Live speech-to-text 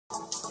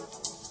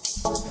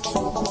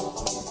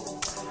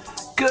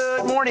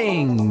Good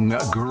morning,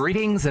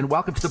 greetings, and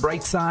welcome to The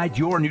Bright Side,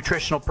 your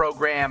nutritional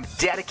program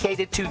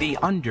dedicated to the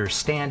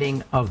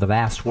understanding of the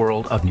vast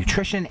world of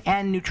nutrition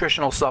and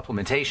nutritional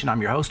supplementation.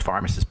 I'm your host,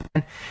 Pharmacist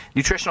Ben,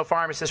 nutritional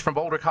pharmacist from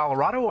Boulder,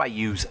 Colorado. I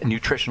use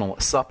nutritional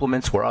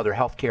supplements where other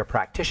healthcare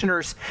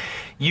practitioners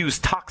use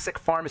toxic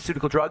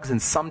pharmaceutical drugs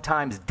and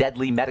sometimes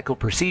deadly medical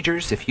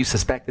procedures. If you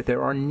suspect that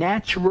there are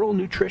natural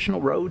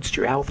nutritional roads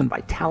to your health and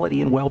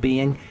vitality and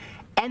well-being,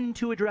 and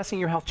to addressing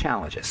your health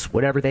challenges,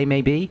 whatever they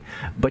may be,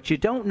 but you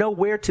don't know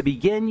where to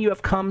begin, you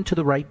have come to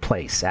the right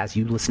place. As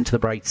you listen to The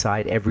Bright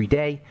Side every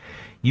day,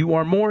 you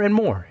are more and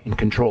more in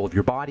control of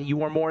your body,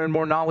 you are more and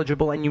more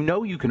knowledgeable, and you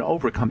know you can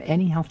overcome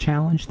any health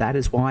challenge. That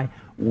is why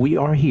we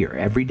are here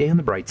every day on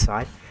The Bright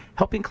Side,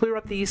 helping clear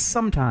up the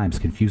sometimes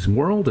confusing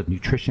world of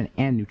nutrition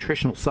and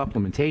nutritional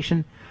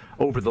supplementation.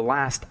 Over the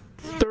last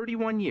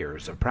 31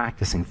 years of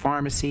practicing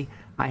pharmacy,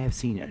 I have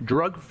seen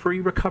drug-free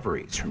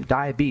recoveries from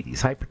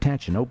diabetes,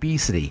 hypertension,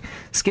 obesity,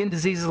 skin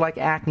diseases like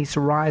acne,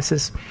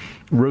 psoriasis,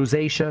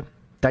 rosacea,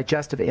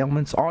 digestive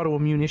ailments,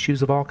 autoimmune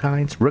issues of all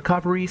kinds,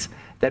 recoveries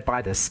that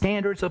by the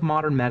standards of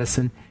modern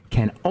medicine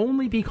can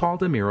only be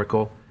called a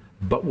miracle,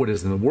 but what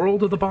is in the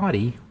world of the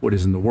body, what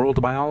is in the world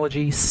of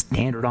biology,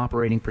 standard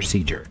operating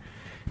procedure.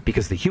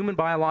 Because the human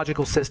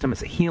biological system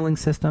is a healing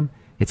system,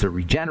 it's a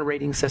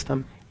regenerating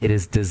system. It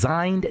is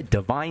designed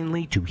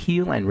divinely to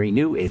heal and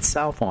renew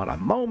itself on a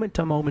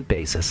moment-to-moment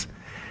basis.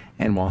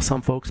 And while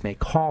some folks may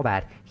call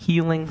that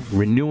healing,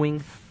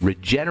 renewing,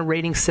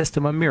 regenerating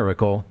system a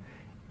miracle,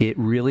 it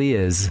really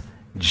is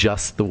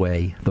just the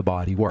way the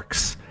body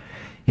works.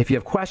 If you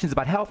have questions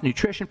about health,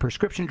 nutrition,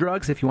 prescription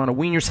drugs, if you want to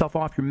wean yourself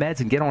off your meds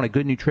and get on a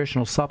good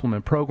nutritional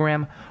supplement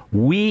program,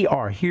 we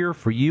are here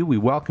for you. We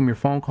welcome your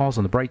phone calls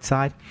on The Bright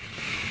Side.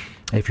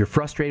 If you're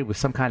frustrated with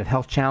some kind of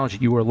health challenge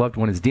that you or a loved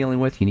one is dealing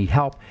with, you need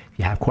help, if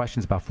you have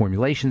questions about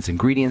formulations,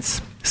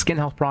 ingredients, skin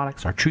health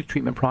products, our truth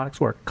treatment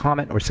products, or a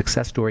comment or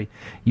success story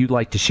you'd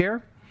like to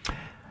share,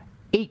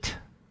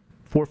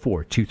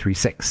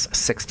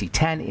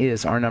 844-236-6010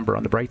 is our number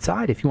on The Bright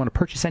Side. If you want to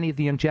purchase any of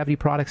the longevity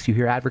products you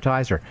hear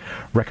advertised or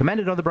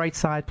recommended on The Bright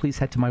Side, please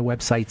head to my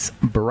websites,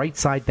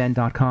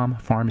 brightsideben.com,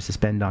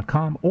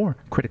 pharmacistben.com, or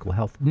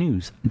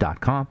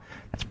criticalhealthnews.com.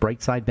 That's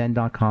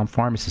brightsideben.com,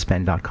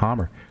 pharmacistben.com,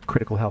 or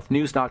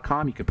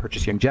criticalhealthnews.com. You can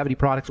purchase longevity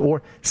products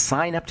or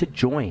sign up to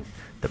join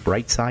the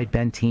Bright Side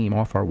Ben team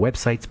off our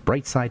websites,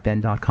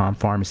 brightsideben.com,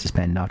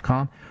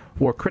 pharmacistben.com,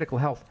 or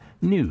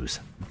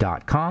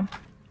criticalhealthnews.com.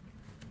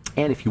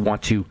 And if you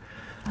want to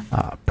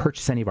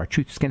purchase any of our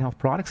Truth Skin Health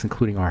products,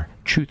 including our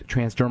Truth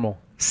Transdermal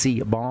C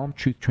Balm,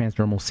 Truth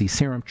Transdermal C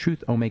Serum,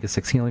 Truth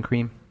Omega-6 Healing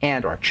Cream,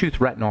 and our Truth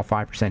Retinol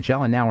 5%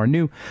 Gel, and now our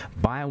new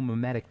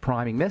Biomimetic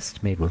Priming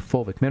Mist made with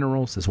fulvic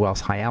minerals, as well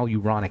as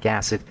hyaluronic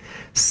acid,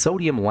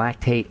 sodium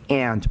lactate,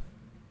 and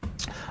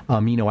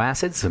amino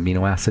acids.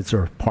 Amino acids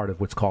are part of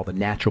what's called the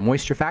natural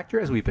moisture factor,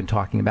 as we've been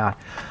talking about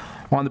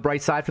on The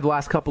Bright Side for the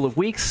last couple of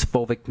weeks.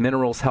 Fulvic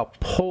minerals help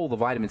pull the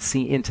vitamin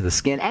C into the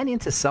skin and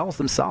into cells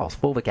themselves.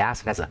 Fulvic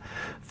acid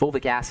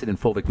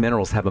and fulvic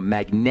minerals have a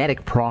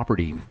magnetic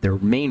property. Their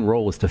main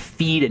role is to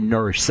feed and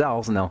nourish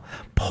cells, and they'll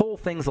pull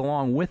things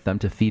along with them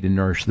to feed and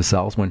nourish the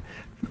cells when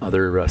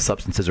other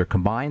substances are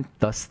combined.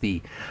 Thus,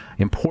 the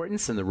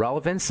importance and the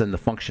relevance and the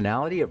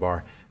functionality of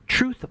our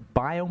Truth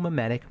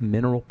Biomimetic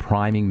Mineral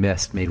Priming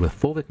Mist made with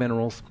fulvic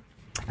minerals,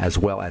 as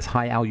well as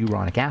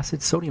hyaluronic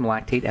acid, sodium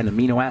lactate, and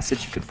amino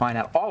acids. You can find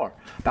out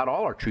about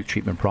all our Truth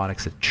Treatment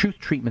products at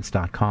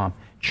truthtreatments.com,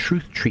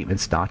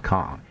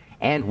 truthtreatments.com.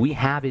 And we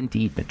have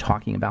indeed been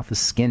talking about the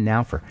skin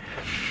now for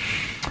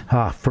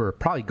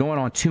probably going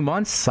on 2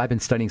 months. I've been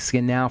studying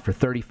skin now for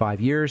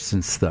 35 years,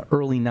 since the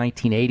early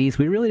 1980s.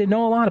 We really didn't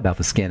know a lot about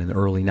the skin in the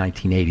early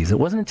 1980s. It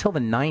wasn't until the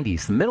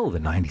 90s, the middle of the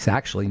 90s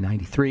actually,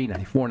 93,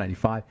 94,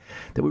 95,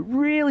 that we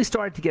really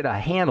started to get a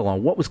handle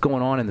on what was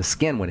going on in the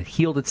skin when it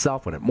healed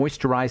itself, when it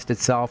moisturized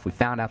itself. We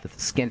found out that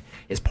the skin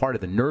is part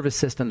of the nervous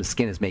system. The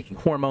skin is making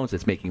hormones.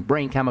 It's making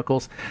brain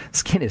chemicals.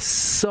 Skin is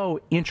so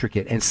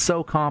intricate and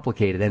so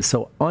complicated and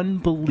so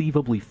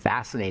unbelievably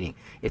fascinating.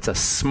 It's a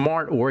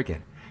smart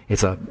organ.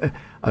 It's an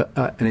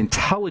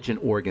intelligent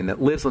organ that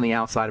lives on the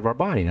outside of our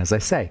body. And as I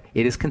say,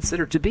 it is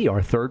considered to be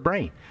our third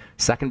brain.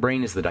 Second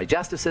brain is the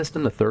digestive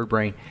system. The third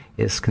brain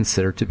is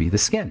considered to be the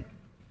skin.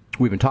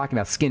 We've been talking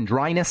about skin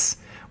dryness,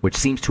 which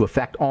seems to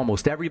affect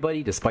almost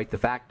everybody, despite the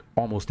fact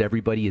almost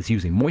everybody is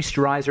using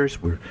moisturizers.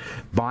 We're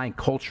buying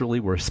culturally,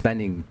 we're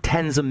spending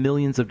tens of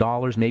millions of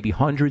dollars, maybe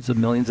hundreds of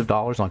millions of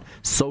dollars on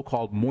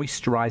so-called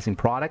moisturizing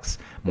products.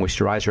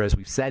 Moisturizer, as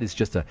we've said, is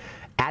just an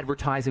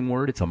advertising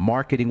word. It's a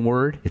marketing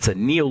word. It's a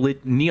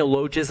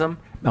neologism,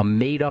 a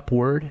made-up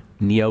word.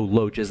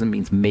 Neologism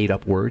means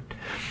made-up word.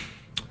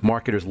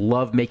 Marketers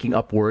love making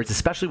up words,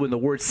 especially when the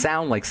words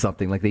sound like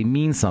something, like they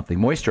mean something.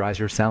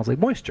 Moisturizer sounds like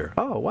moisture.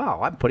 Oh, wow,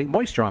 I'm putting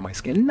moisture on my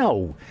skin.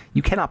 No,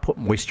 you cannot put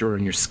moisture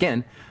on your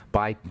skin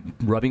by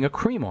rubbing a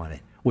cream on it.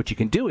 What you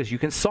can do is you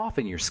can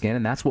soften your skin,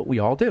 and that's what we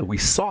all do. We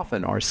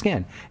soften our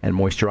skin, and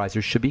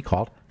moisturizers should be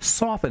called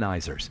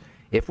softenizers.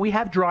 If we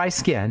have dry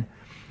skin,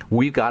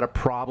 we've got a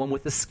problem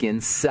with the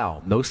skin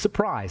cell. No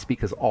surprise,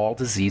 because all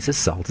disease is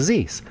cell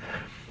disease.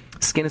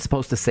 Skin is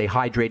supposed to stay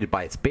hydrated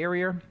by its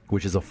barrier,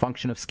 which is a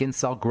function of skin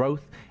cell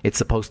growth. It's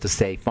supposed to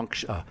stay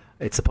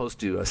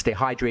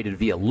hydrated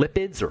via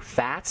lipids or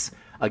fats,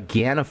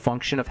 again a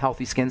function of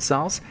healthy skin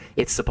cells.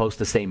 It's supposed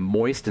to stay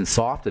moist and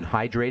soft and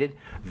hydrated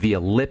via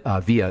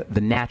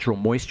the natural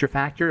moisture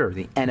factor, or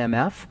the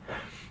NMF,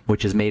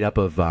 which is made up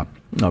of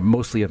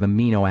mostly of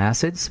amino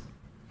acids.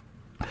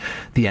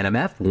 The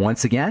NMF,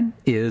 once again,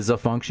 is a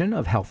function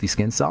of healthy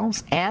skin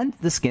cells, and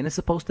the skin is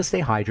supposed to stay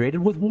hydrated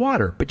with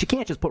water. But you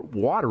can't just put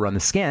water on the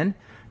skin.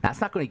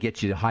 That's not going to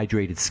get you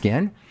hydrated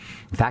skin.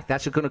 In fact,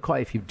 that's going to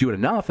cause, if you do it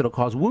enough, it'll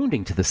cause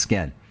wounding to the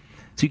skin.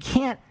 So you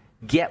can't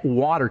get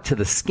water to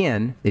the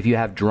skin if you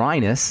have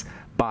dryness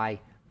by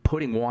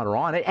putting water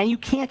on it, and you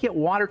can't get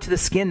water to the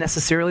skin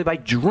necessarily by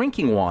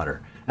drinking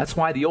water. That's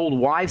why the old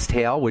wives'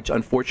 tale, which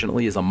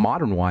unfortunately is a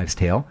modern wives'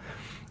 tale,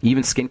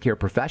 even skincare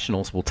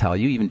professionals will tell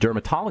you, even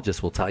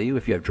dermatologists will tell you,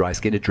 if you have dry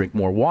skin, to drink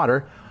more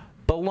water.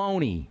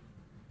 Baloney.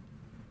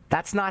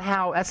 That's not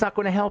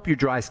going to help your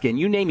dry skin.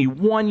 You name me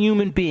one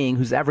human being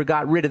who's ever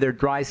got rid of their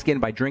dry skin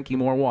by drinking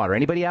more water.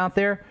 Anybody out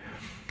there?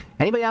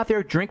 Anybody out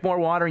there drink more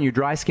water and your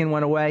dry skin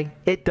went away?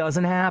 It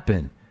doesn't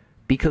happen,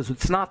 because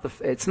it's not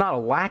a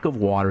lack of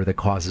water that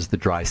causes the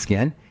dry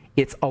skin.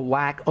 It's a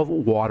lack of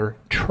water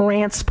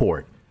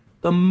transport,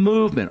 the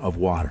movement of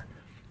water.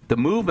 The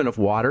movement of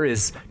water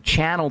is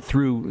channeled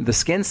through the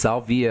skin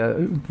cell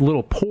via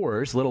little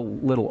pores,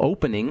 little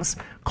openings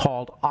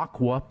called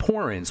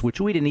aquaporins, which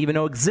we didn't even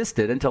know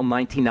existed until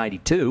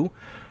 1992.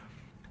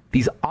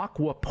 These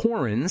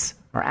aquaporins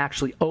are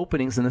actually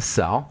openings in the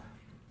cell,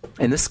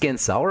 in the skin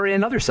cell, or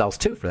in other cells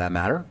too, for that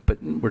matter,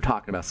 but we're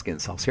talking about skin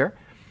cells here.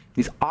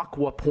 These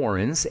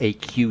aquaporins,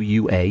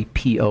 A-Q-U-A-P-O-R-I-N,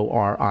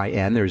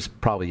 there's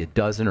probably a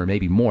dozen or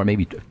maybe more,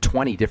 maybe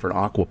 20 different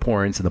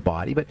aquaporins in the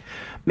body, but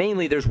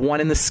mainly there's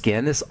one in the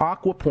skin. This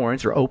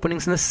aquaporins are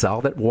openings in the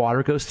cell that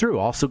water goes through.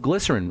 Also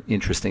glycerin,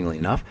 interestingly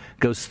enough,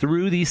 goes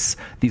through these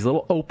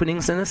little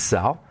openings in the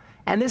cell,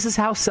 and this is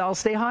how cells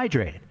stay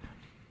hydrated.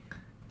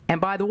 And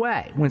by the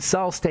way, when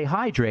cells stay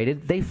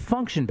hydrated, they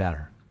function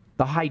better.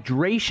 The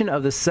hydration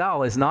of the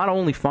cell is not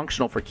only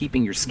functional for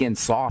keeping your skin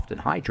soft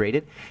and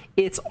hydrated,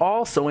 it's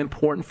also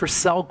important for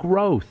cell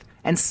growth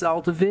and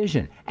cell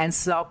division and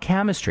cell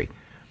chemistry,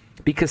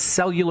 because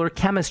cellular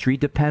chemistry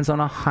depends on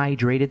a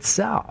hydrated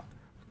cell.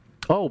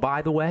 Oh,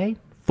 by the way,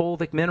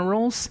 fulvic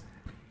minerals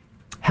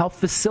help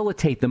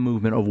facilitate the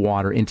movement of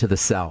water into the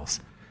cells.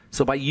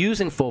 So by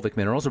using fulvic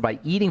minerals or by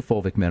eating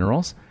fulvic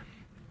minerals,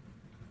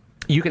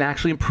 you can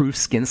actually improve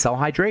skin cell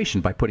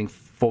hydration by putting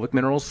fulvic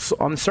minerals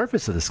on the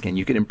surface of the skin.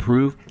 You can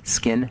improve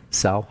skin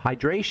cell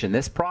hydration.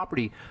 This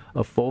property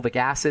of fulvic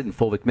acid and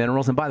fulvic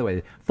minerals, and by the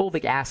way,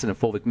 fulvic acid and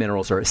fulvic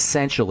minerals are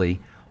essentially,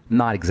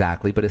 not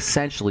exactly, but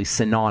essentially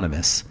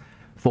synonymous.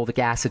 Fulvic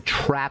acid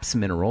traps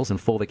minerals, and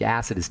fulvic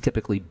acid is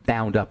typically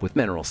bound up with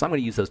minerals. So I'm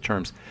going to use those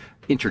terms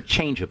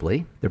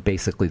interchangeably. They're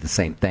basically the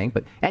same thing.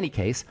 But in any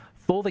case,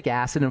 fulvic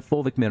acid and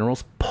fulvic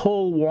minerals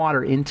pull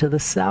water into the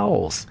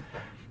cells.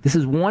 This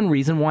is one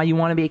reason why you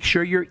want to make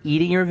sure you're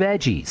eating your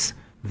veggies.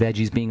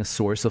 Veggies being a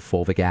source of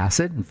fulvic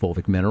acid and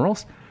fulvic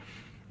minerals.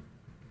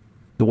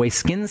 The way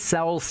skin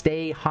cells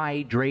stay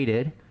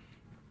hydrated,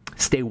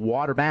 stay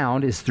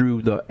water-bound, is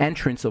through the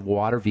entrance of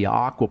water via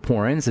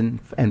aquaporins,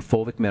 and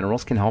fulvic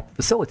minerals can help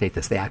facilitate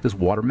this. They act as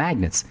water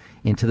magnets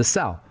into the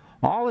cell.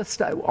 All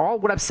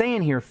what I'm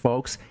saying here,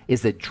 folks,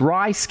 is that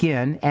dry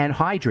skin and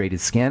hydrated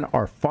skin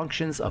are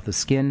functions of the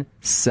skin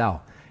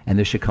cell. And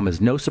this should come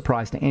as no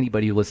surprise to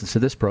anybody who listens to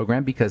this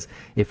program, because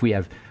if we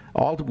have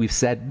all we've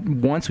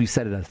said once, we've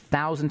said it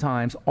 1,000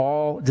 times,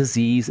 all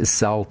disease is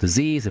cell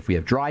disease. If we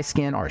have dry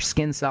skin, our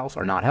skin cells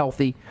are not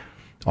healthy.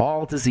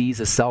 All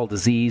disease is cell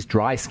disease.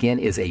 Dry skin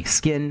is a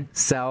skin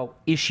cell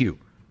issue,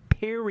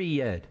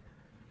 period.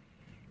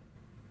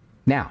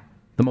 Now,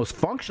 the most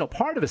functional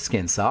part of a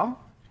skin cell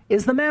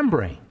is the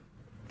membrane,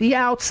 the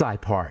outside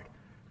part.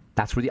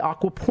 That's where the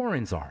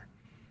aquaporins are.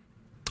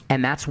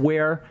 And that's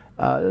where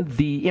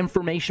the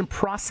information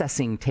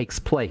processing takes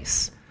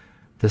place.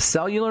 The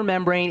cellular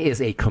membrane is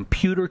a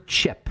computer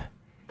chip.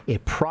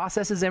 It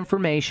processes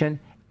information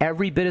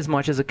every bit as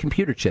much as a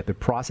computer chip. It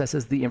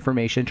processes the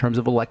information in terms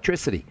of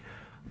electricity.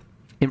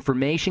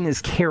 Information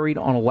is carried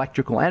on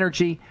electrical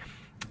energy,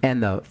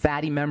 and the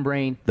fatty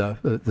membrane,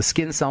 the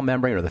skin cell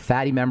membrane or the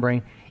fatty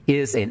membrane,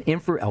 is an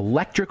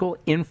electrical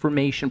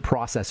information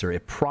processor.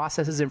 It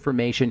processes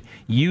information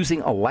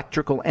using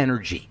electrical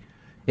energy.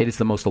 It is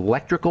the most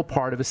electrical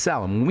part of a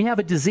cell. And when we have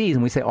a disease,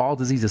 and we say all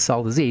disease is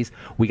cell disease,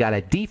 we got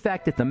a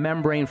defect at the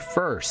membrane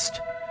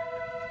first.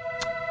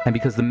 And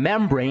because the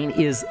membrane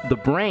is the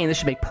brain, this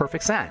should make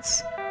perfect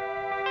sense.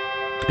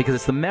 Because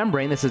it's the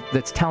membrane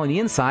that's telling the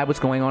inside what's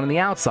going on the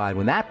outside.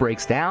 When that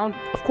breaks down,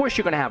 of course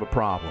you're going to have a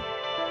problem.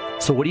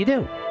 So what do?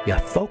 You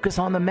got to focus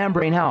on the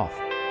membrane health.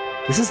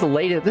 This is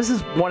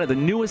one of the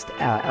newest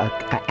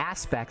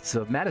aspects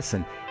of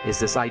medicine, is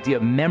this idea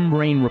of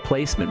membrane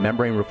replacement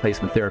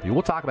therapy.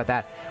 We'll talk about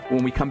that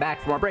when we come back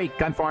from our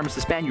break. I'm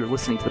Pharmacist Ben. You're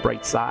listening to The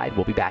Bright Side.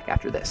 We'll be back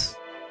after this.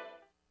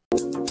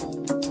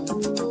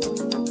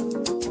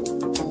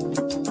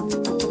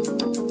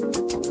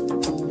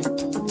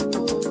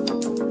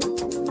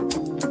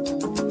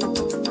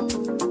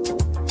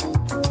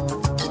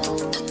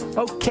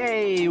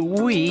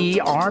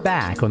 are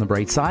back on the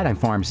bright side. I'm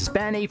Pharmacist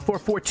Ben.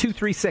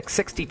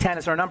 844-236-6010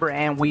 is our number,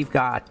 and we've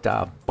got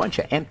a bunch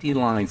of empty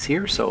lines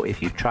here. So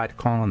if you tried to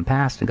call in the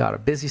past and got a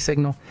busy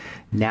signal,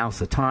 now's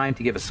the time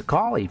to give us a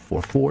call,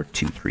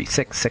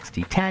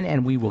 844-236-6010,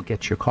 and we will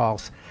get your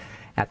calls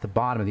at the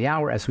bottom of the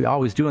hour, as we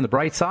always do on the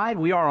bright side.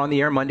 We are on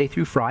the air Monday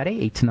through Friday,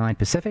 8 to 9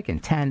 Pacific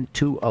and 10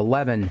 to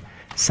 11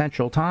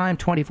 Central Time,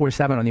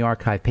 24/7 on the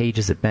archive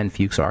pages at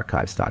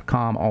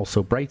benfuchsarchives.com,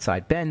 also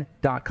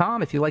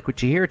brightsideben.com. If you like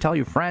what you hear, tell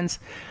your friends.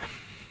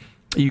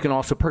 You can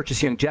also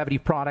purchase longevity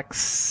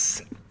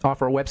products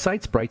off our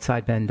websites,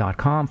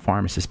 brightsideben.com,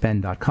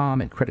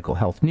 pharmacistben.com, and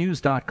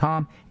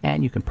criticalhealthnews.com.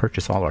 And you can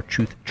purchase all our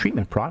Truth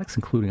treatment products,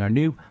 including our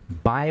new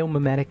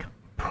Biomimetic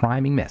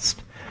Priming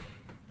Mist,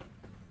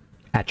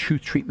 at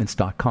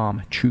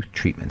truthtreatments.com,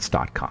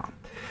 truthtreatments.com.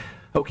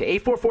 Okay,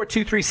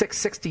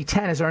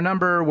 844-236-6010 is our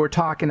number. We're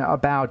talking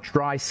about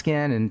dry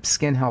skin and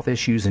skin health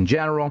issues in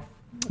general.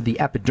 The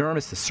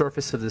epidermis, the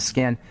surface of the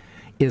skin,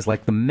 is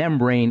like the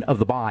membrane of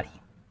the body.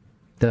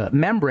 The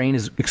membrane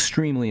is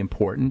extremely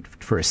important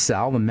for a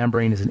cell. The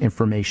membrane is an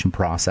information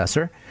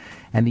processor,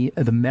 and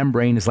the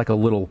membrane is like a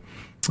little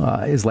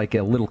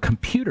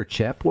computer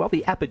chip. Well,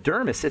 the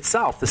epidermis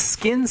itself, the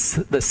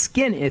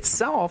skin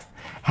itself,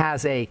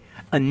 has a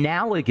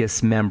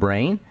analogous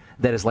membrane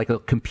that is like a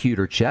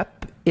computer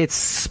chip.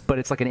 But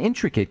it's like an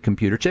intricate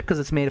computer chip because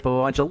it's made up of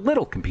a bunch of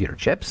little computer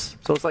chips.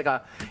 So it's like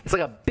a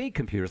big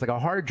computer. It's like a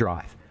hard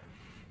drive.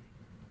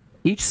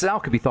 Each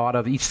cell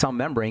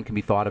membrane can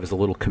be thought of as a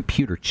little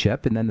computer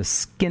chip, and then the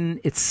skin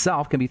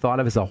itself can be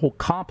thought of as a whole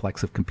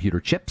complex of computer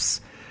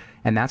chips.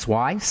 And that's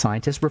why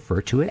scientists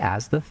refer to it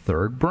as the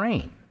third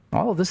brain.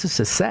 All of this is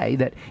to say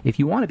that if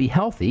you want to be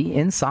healthy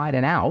inside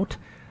and out,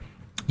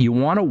 you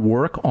want to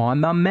work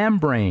on the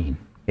membrane.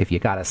 If you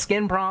got a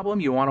skin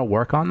problem, you want to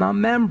work on the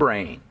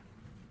membrane.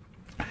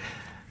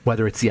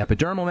 Whether it's the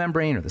epidermal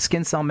membrane or the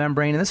skin cell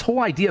membrane. And this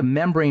whole idea of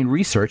membrane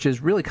research is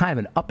really kind of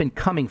an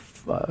up-and-coming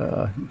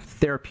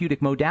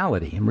therapeutic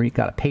modality. And we've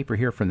got a paper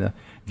here from the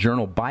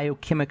journal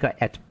Biochimica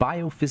et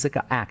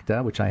Biophysica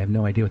Acta, which I have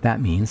no idea what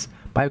that means.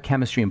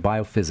 Biochemistry and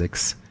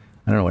Biophysics.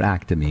 I don't know what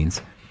ACTA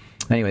means.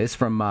 Anyway,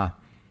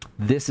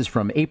 this is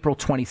from April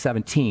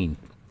 2017.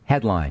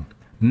 Headline: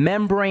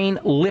 Membrane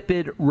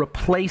lipid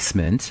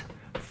replacement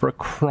for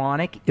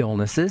chronic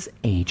illnesses,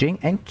 aging,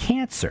 and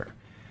cancer,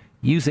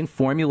 using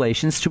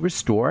formulations to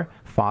restore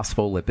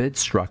phospholipid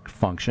struct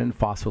function.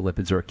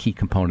 Phospholipids are a key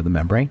component of the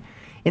membrane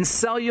in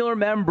cellular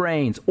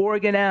membranes,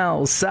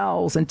 organelles,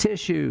 cells, and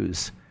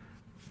tissues.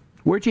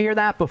 Where'd you hear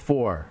that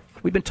before?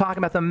 We've been talking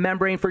about the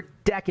membrane for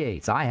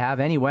decades. I have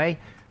anyway.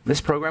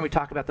 This program, we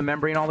talk about the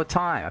membrane all the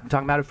time. I've been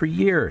talking about it for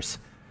years.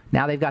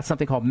 Now they've got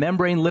something called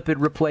membrane lipid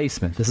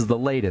replacement. This is the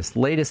latest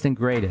and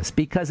greatest,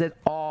 because it's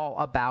all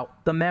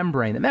about the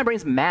membrane. The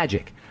membrane's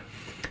magic.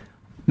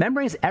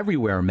 Membranes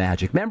everywhere are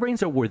magic.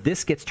 Membranes are where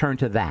this gets turned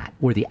to that,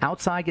 where the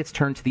outside gets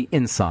turned to the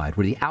inside,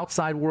 where the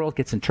outside world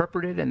gets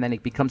interpreted and then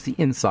it becomes the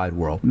inside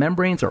world.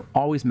 Membranes are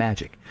always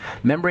magic.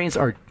 Membranes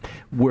are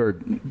where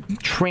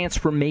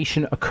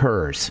transformation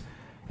occurs.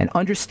 And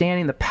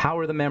understanding the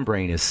power of the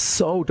membrane is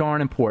so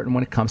darn important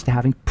when it comes to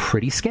having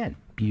pretty skin,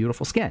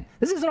 beautiful skin.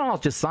 This isn't all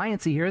just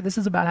sciencey here. This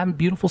is about having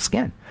beautiful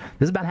skin.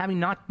 This is about having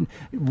not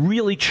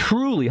really,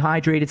 truly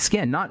hydrated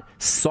skin, not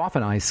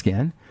softenized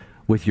skin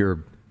with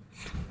your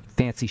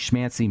fancy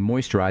schmancy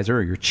moisturizer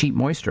or your cheap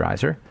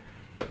moisturizer.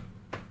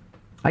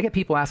 I get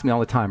people asking me all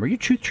the time, are your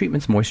Truth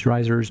Treatments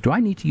moisturizers? Do I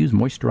need to use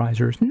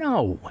moisturizers?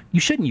 No, you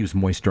shouldn't use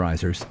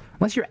moisturizers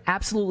unless you're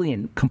absolutely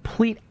in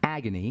complete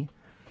agony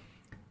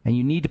and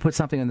you need to put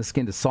something on the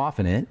skin to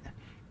soften it.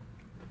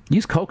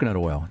 Use coconut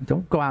oil.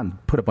 Don't go out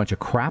and put a bunch of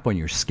crap on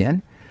your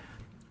skin.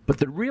 But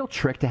the real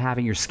trick to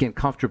having your skin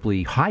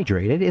comfortably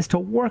hydrated is to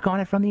work on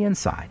it from the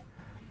inside.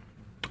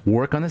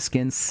 Work on the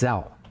skin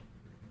cell.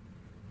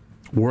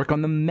 Work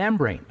on the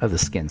membrane of the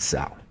skin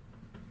cell.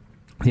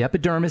 The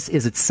epidermis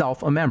is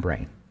itself a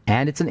membrane,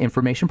 and it's an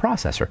information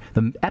processor.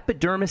 The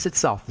epidermis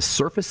itself, the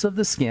surface of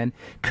the skin,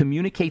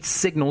 communicates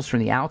signals from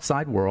the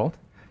outside world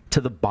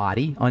to the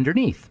body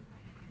underneath.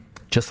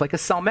 Just like a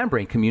cell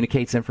membrane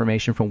communicates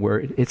information from where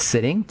it's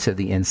sitting to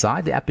the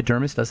inside, the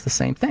epidermis does the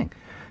same thing.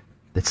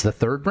 It's the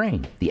third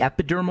brain. The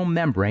epidermal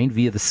membrane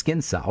via the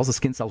skin cells. The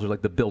skin cells are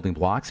like the building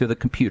blocks. They're the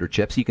computer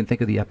chips. You can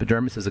think of the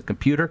epidermis as a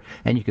computer,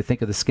 and you can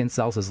think of the skin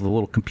cells as the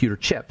little computer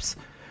chips.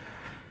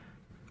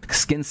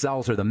 Skin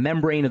cells are the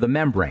membrane of the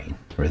membrane,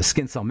 or the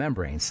skin cell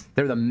membranes.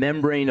 They're the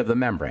membrane of the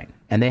membrane.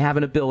 And they have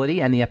an ability,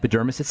 and the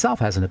epidermis itself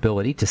has an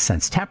ability to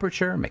sense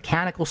temperature,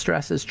 mechanical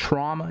stresses,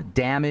 trauma,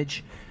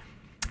 damage,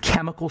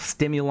 chemical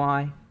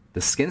stimuli. The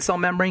skin cell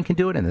membrane can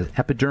do it, and the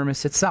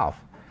epidermis itself.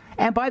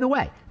 And by the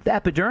way, the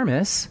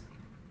epidermis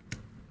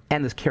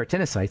and the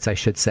keratinocytes, I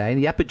should say,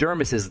 the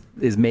epidermis is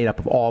made up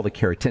of all the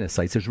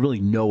keratinocytes. There's really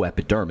no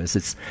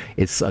epidermis.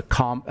 It's a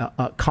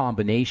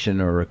combination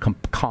or a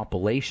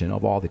compilation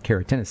of all the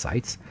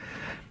keratinocytes.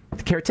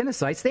 The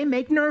keratinocytes, they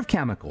make nerve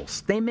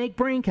chemicals. They make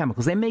brain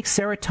chemicals. They make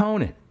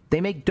serotonin. They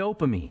make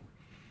dopamine.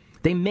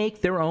 They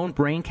make their own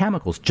brain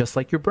chemicals, just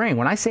like your brain.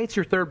 When I say it's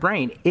your third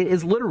brain, it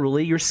is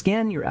literally your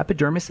skin, your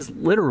epidermis is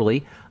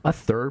literally a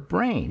third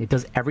brain. It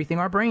does everything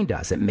our brain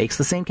does. It makes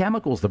the same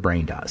chemicals the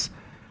brain does.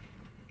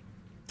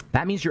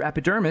 That means your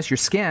epidermis, your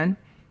skin,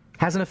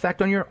 has an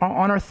effect on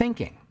our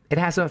thinking. It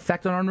has an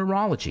effect on our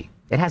neurology.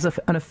 It has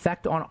an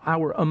effect on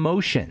our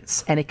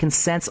emotions, and it can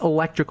sense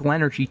electrical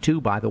energy too,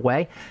 by the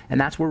way. And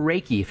that's where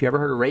Reiki, if you ever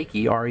heard of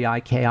Reiki,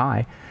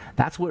 R-E-I-K-I,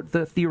 that's what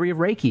the theory of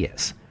Reiki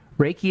is.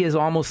 Reiki is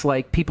almost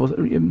like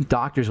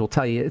doctors will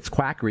tell you it's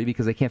quackery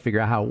because they can't figure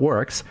out how it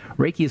works.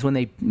 Reiki is when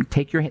they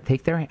take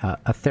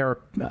a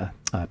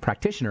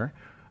practitioner,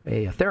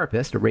 a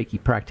therapist, a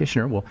Reiki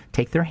practitioner will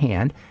take their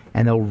hand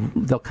and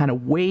they'll kind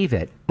of wave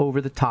it over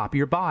the top of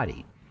your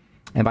body.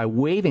 And by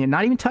waving it,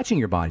 not even touching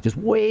your body, just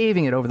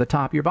waving it over the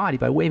top of your body,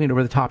 by waving it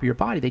over the top of your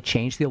body, they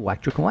change the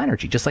electrical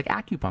energy, just like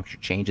acupuncture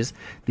changes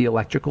the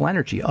electrical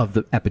energy of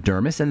the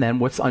epidermis and then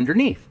what's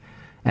underneath.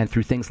 And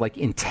through things like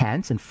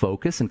intent and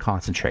focus and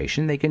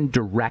concentration, they can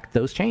direct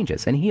those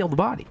changes and heal the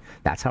body.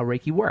 That's how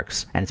Reiki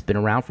works. And it's been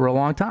around for a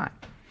long time.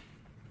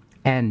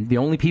 And the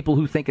only people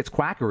who think it's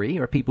quackery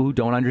are people who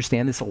don't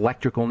understand this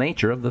electrical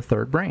nature of the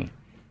third brain.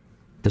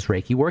 Does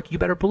Reiki work? You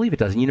better believe it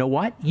does. And you know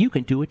what? You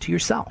can do it to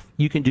yourself.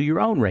 You can do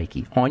your own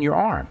Reiki on your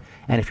arm.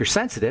 And if you're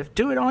sensitive,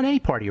 do it on any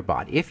part of your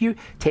body. If you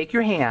take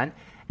your hand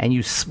and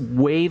you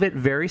wave it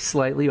very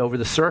slightly over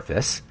the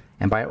surface,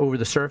 and by over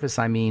the surface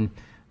I mean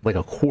like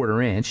a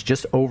quarter inch,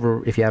 just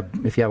over, if you have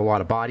a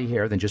lot of body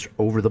hair, then just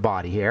over the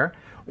body hair,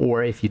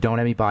 or if you don't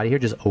have any body hair,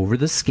 just over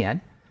the skin.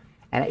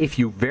 And if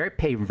you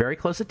pay very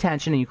close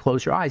attention and you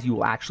close your eyes, you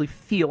will actually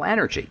feel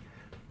energy.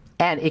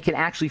 And it can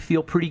actually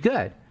feel pretty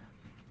good.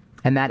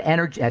 And that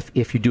energy,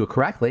 if you do it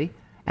correctly,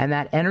 and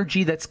that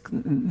energy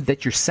that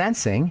you're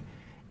sensing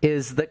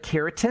is the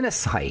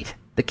keratinocyte.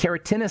 The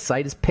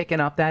keratinocyte is picking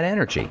up that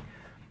energy.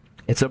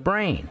 It's a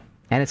brain,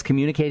 and it's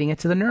communicating it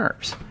to the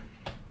nerves.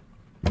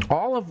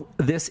 All of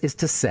this is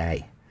to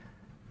say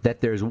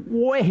that there's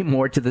way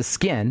more to the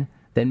skin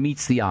than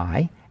meets the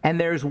eye, and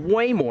there's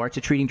way more to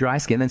treating dry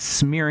skin than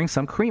smearing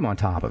some cream on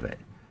top of it.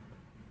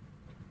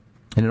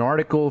 In an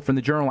article from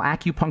the journal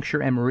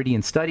Acupuncture and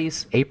Meridian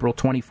Studies, April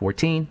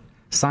 2014,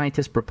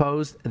 scientists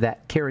proposed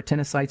that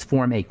keratinocytes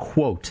form a,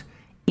 quote,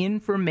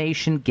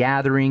 information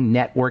gathering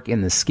network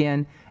in the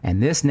skin,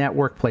 and this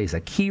network plays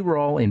a key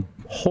role in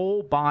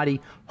whole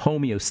body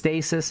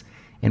homeostasis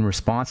in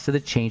response to the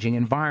changing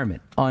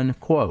environment,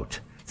 unquote.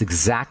 It's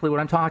exactly what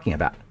I'm talking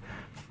about.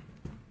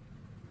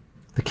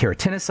 The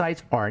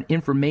keratinocytes are an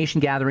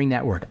information gathering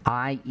network,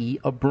 i.e.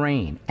 a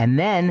brain. And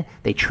then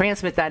they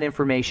transmit that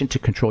information to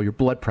control your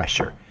blood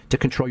pressure, to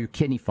control your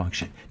kidney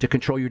function, to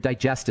control your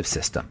digestive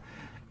system,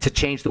 to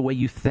change the way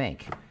you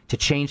think, to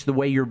change the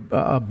way your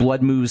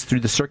blood moves through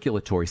the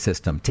circulatory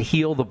system, to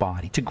heal the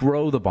body, to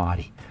grow the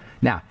body.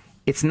 Now,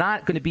 it's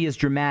not going to be as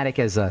dramatic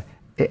as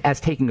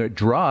taking a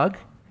drug.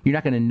 You're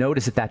not going to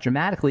notice it that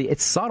dramatically.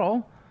 It's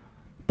subtle,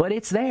 but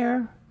it's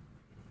there.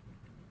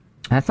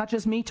 And that's not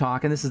just me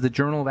talking. This is the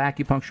Journal of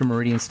Acupuncture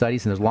Meridian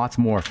Studies, and there's lots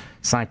more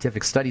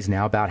scientific studies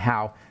now about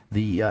how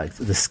the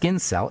skin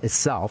cell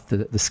itself,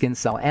 the skin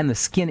cell and the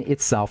skin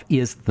itself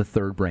is the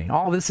third brain.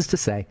 All this is to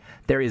say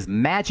there is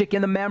magic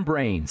in the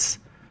membranes.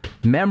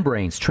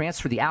 Membranes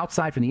transfer the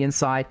outside from the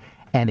inside,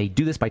 and they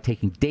do this by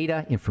taking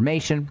data,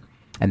 information,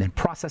 and then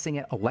processing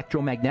it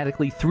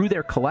electromagnetically through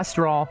their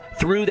cholesterol,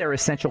 through their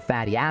essential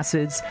fatty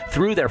acids,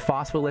 through their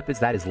phospholipids,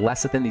 that is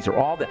lecithin. These are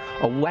all the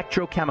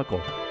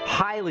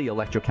highly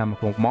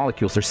electrochemical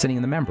molecules that are sitting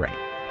in the membrane.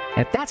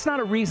 And if that's not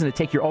a reason to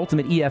take your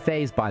ultimate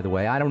EFAs, by the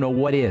way, I don't know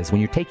what is.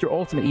 When you take your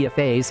ultimate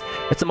EFAs,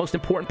 it's the most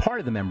important part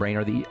of the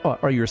membrane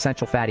are your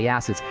essential fatty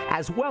acids,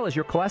 as well as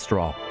your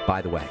cholesterol,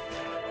 by the way.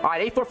 All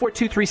right,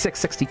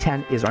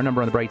 844-236-6010 is our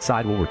number on the bright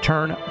side. We'll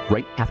return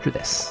right after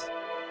this.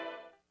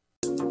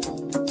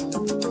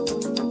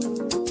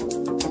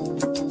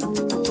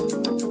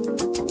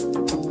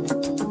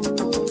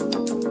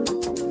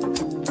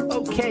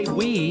 Okay,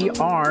 we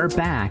are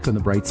back on the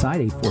bright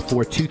side.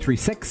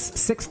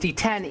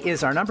 844-236-6010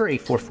 is our number.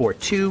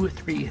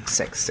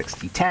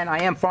 844-236-6010.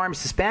 I am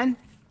Pharmacist Ben.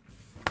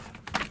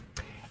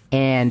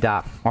 And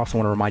also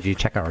want to remind you to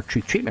check out our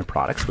Truth Treatment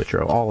products, which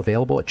are all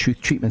available at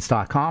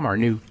truthtreatments.com. Our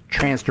new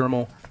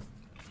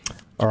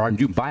our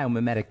new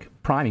biomimetic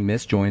priming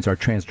mist joins our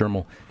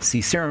transdermal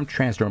C serum,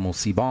 transdermal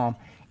C balm,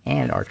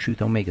 and our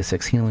Truth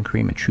Omega-6 healing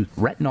cream and Truth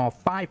Retinol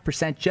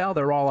 5% gel.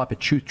 They're all up at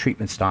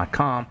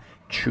truthtreatments.com.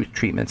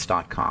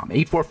 truthtreatments.com.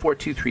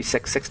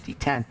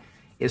 844-236-6010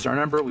 is our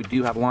number. We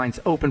do have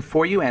lines open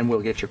for you, and we'll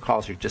get your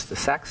calls here in just a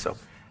sec, so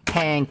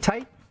hang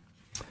tight.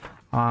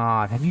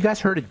 Have you guys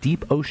heard of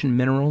Deep Ocean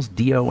Minerals,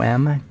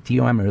 DOM?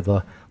 DOM are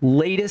the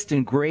latest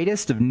and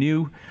greatest of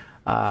new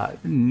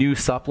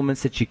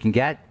supplements that you can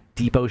get.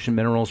 Deep Ocean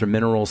Minerals are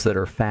minerals that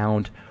are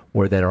found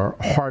or that are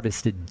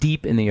harvested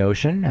deep in the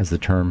ocean, as the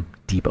term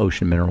Deep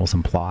Ocean Minerals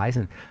implies.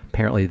 And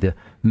apparently the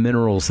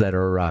minerals that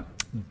are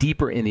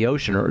deeper in the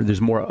ocean, or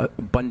there's more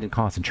abundant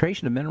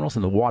concentration of minerals,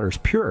 and the water's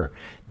pure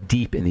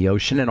deep in the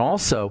ocean. And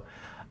also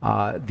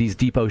these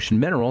deep ocean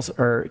minerals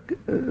are,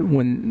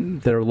 when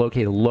they're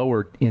located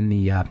lower in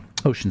the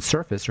ocean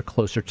surface or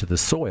closer to the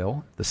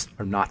soil,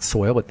 or not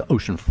soil, but the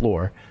ocean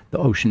floor, the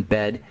ocean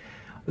bed,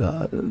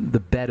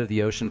 the bed of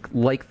the ocean,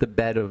 like the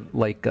bed of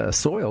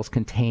soils,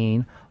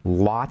 contain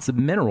lots of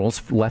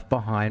minerals left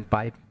behind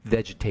by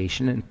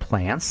vegetation and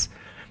plants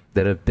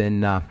that have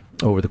been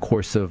over the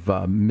course of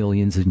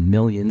millions and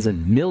millions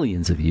and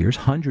millions of years,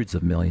 hundreds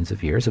of millions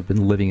of years, have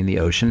been living in the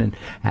ocean, and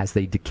as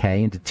they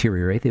decay and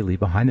deteriorate, they leave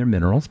behind their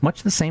minerals,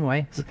 much the same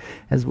way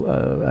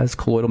as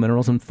colloidal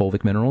minerals and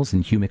fulvic minerals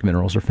and humic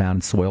minerals are found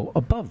in soil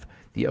above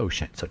the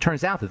ocean. So it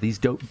turns out that these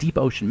deep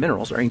ocean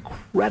minerals are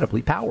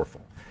incredibly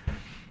powerful.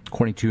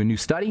 According to a new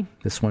study,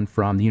 this one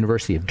from the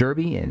University of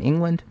Derby in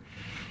England,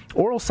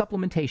 oral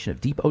supplementation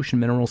of deep ocean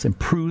minerals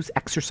improves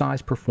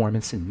exercise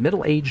performance in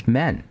middle-aged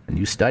men. A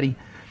new study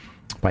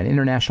by an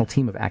international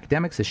team of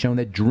academics has shown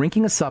that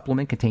drinking a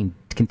supplement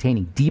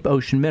containing deep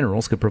ocean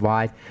minerals could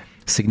provide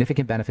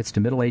significant benefits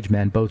to middle-aged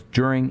men both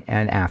during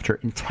and after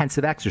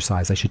intensive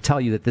exercise. I should tell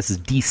you that this is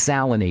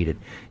desalinated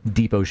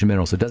deep ocean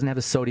minerals. So it doesn't have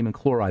the sodium and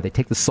chloride. They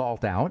take the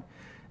salt out,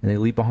 and they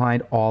leave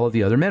behind all of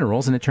the other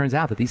minerals, and it turns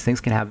out that these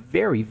things can have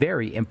very,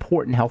 very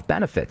important health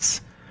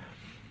benefits.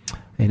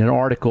 In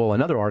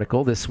another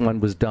article, this one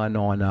was done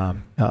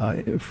on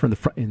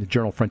in the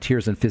journal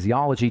Frontiers in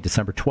Physiology,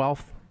 December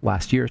 12th,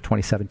 last year,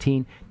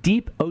 2017.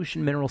 Deep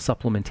ocean mineral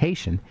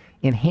supplementation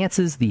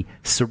enhances the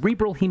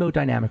cerebral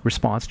hemodynamic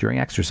response during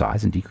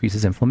exercise and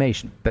decreases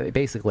inflammation.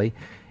 Basically,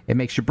 it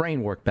makes your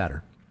brain work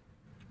better.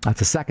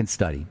 That's a second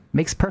study.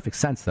 Makes perfect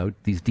sense, though,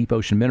 these deep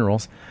ocean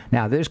minerals.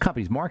 Now, there's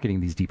companies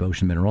marketing these deep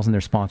ocean minerals, and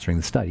they're sponsoring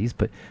the studies,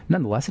 but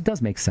nonetheless, it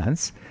does make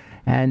sense.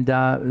 And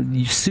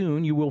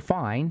soon you will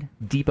find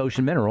deep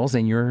ocean minerals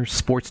in your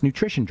sports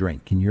nutrition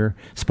drink, in your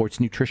sports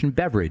nutrition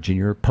beverage, in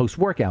your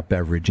post-workout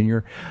beverage, in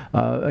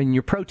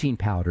your protein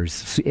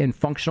powders, in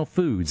functional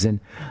foods, and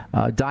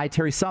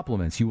dietary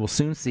supplements. You will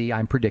soon see,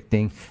 I'm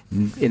predicting,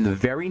 in the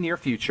very near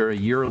future, a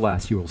year or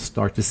less, you will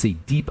start to see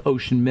deep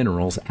ocean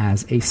minerals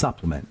as a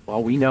supplement.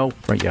 Well, we know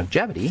from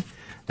longevity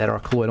that our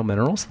colloidal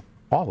minerals,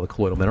 all the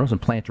colloidal minerals and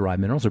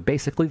plant-derived minerals, are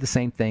basically the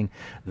same thing,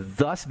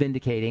 thus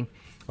vindicating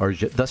or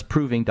thus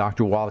proving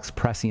Dr. Wallach's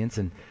prescience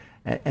and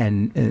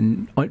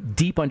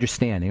deep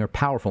understanding or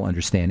powerful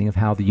understanding of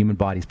how the human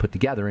body is put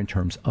together in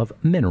terms of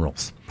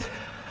minerals.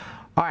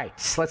 All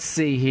right, let's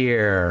see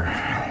here.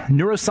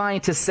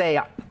 Neuroscientists say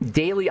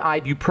daily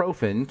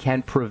ibuprofen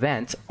can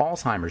prevent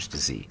Alzheimer's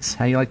disease.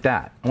 How do you like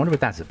that? I wonder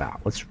what that's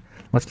about.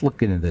 Let's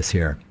look into this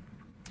here.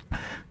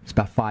 It's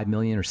about 5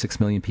 million or 6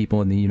 million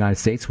people in the United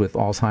States with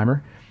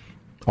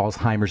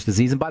Alzheimer's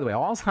disease. And by the way,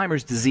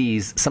 Alzheimer's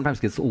disease sometimes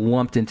gets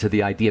lumped into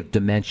the idea of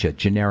dementia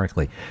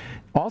generically.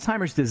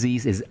 Alzheimer's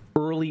disease is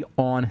early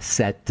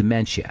onset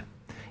dementia.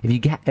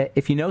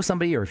 If you know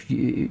somebody, or if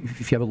you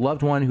have a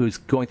loved one who's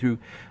going through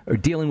or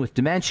dealing with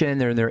dementia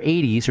and they're in their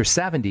 80s or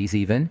 70s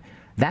even,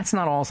 that's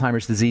not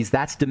Alzheimer's disease.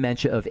 That's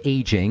dementia of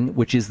aging,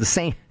 which is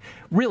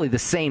really the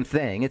same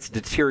thing. It's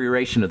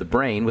deterioration of the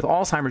brain. With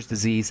Alzheimer's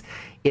disease,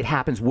 it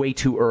happens way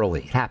too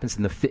early. It happens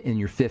in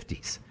your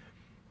 50s.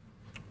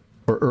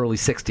 Or early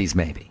 60s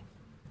maybe.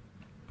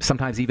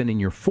 Sometimes even in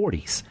your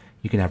 40s,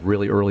 you can have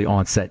really early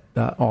onset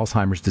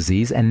Alzheimer's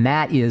disease, and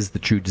that is the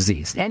true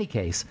disease. In any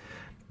case,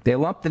 they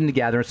lump them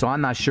together, so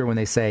I'm not sure when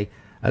they say,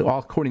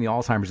 according to the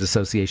Alzheimer's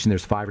Association,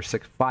 there's 5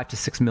 to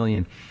 6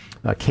 million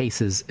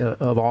cases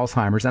of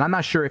Alzheimer's, and I'm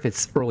not sure if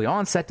it's early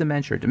onset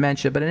dementia or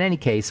dementia, but in any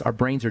case, our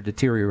brains are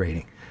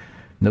deteriorating.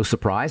 No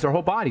surprise, our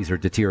whole bodies are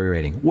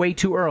deteriorating way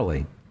too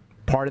early.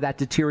 Part of that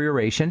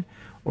deterioration,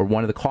 or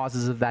one of the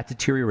causes of that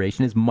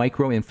deterioration, is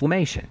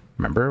microinflammation.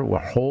 Remember,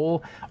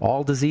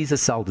 all disease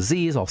is cell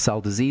disease. All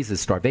cell disease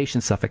is starvation,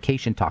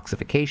 suffocation,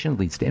 toxification,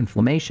 leads to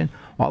inflammation.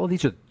 All of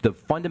these are the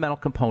fundamental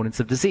components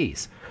of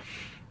disease.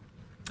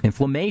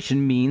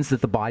 Inflammation means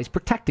that the body's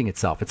protecting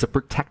itself. It's a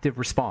protective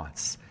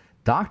response.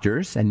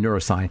 Doctors and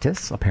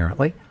neuroscientists,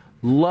 apparently,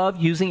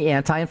 love using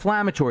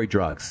anti-inflammatory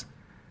drugs.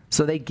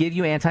 So they give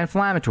you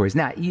anti-inflammatories.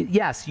 Now,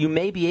 yes, you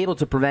may be able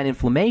to prevent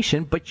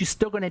inflammation, but you're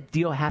still going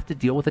to have to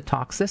deal with the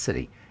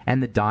toxicity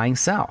and the dying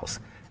cells.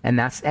 And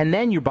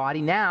then your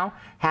body now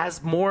has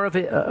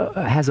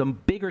has a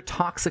bigger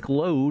toxic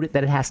load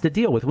that it has to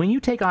deal with. When you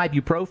take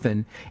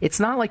ibuprofen, it's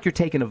not like you're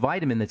taking a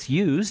vitamin that's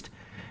used.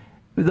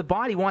 The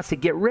body wants to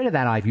get rid of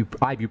that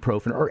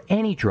ibuprofen or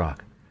any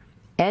drug.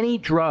 Any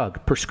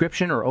drug,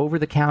 prescription or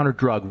over-the-counter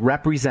drug,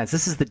 represents,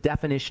 this is the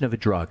definition of a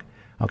drug.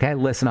 Okay,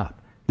 listen up.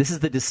 This is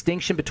the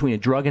distinction between a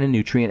drug and a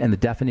nutrient and the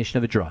definition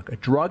of a drug. A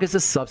drug is a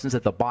substance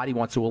that the body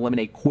wants to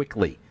eliminate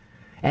quickly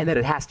and that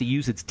it has to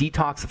use its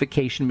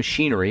detoxification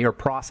machinery or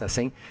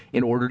processing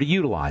in order to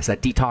utilize.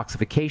 That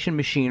detoxification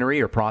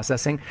machinery or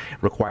processing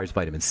requires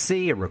vitamin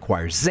C, it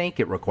requires zinc,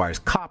 it requires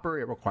copper,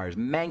 it requires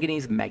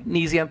manganese,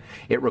 magnesium,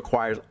 it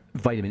requires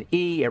vitamin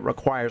E, it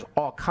requires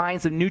all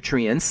kinds of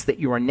nutrients that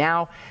you are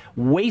now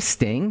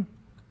wasting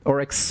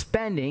or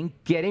expending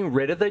getting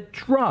rid of the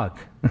drug.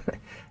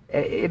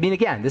 I mean,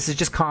 again, this is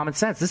just common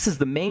sense. This is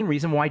the main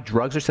reason why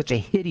drugs are such a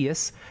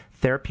hideous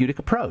therapeutic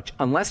approach.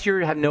 Unless you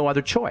have no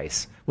other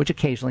choice, which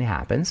occasionally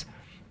happens,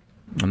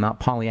 I'm not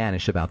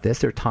Pollyannish about this.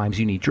 There are times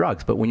you need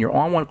drugs. But when you're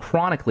on one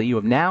chronically, you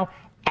have now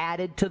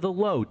added to the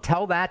load.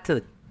 Tell that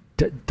to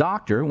the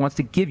doctor who wants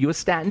to give you a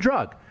statin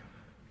drug.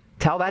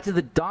 Tell that to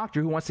the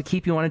doctor who wants to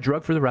keep you on a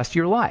drug for the rest of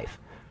your life.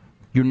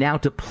 You're now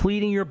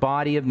depleting your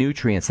body of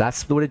nutrients.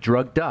 That's what a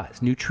drug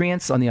does.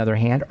 Nutrients, on the other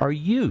hand, are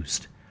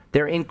used.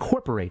 They're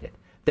incorporated.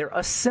 They're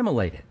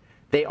assimilated.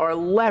 They are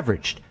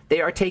leveraged.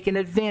 They are taken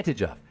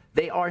advantage of.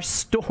 They are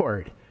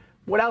stored.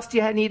 What else do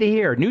you need to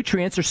hear?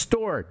 Nutrients are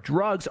stored.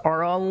 Drugs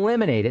are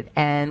eliminated,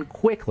 and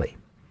quickly.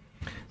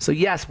 So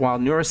yes, while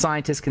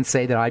neuroscientists can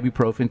say that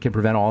ibuprofen can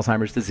prevent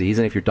Alzheimer's disease,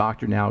 and if your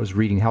doctor now is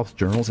reading health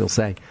journals, he'll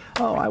say,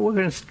 we're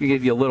going to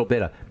give you a little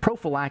bit of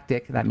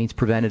prophylactic, that means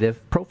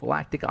preventative,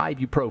 prophylactic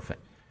ibuprofen,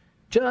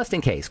 just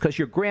in case, because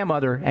your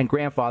grandmother and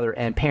grandfather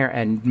and parent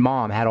and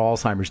mom had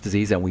Alzheimer's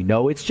disease, and we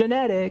know it's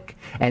genetic,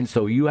 and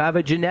so you have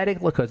a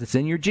genetic, because it's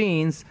in your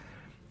genes.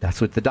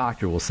 That's what the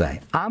doctor will say.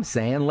 I'm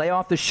saying lay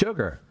off the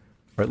sugar,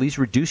 or at least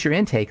reduce your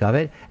intake of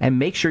it, and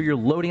make sure you're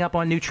loading up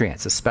on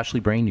nutrients, especially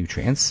brain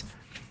nutrients,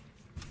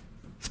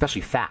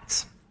 especially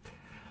fats.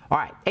 All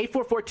right,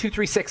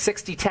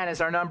 844-236-6010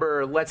 is our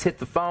number. Let's hit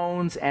the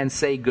phones and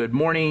say good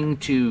morning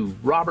to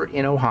Robert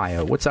in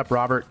Ohio. What's up,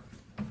 Robert?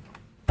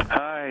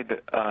 Hi,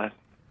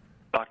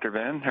 Dr.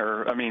 Ben,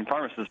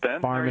 Pharmacist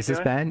Ben.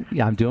 Pharmacist Ben?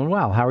 Yeah, I'm doing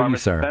well. How are you,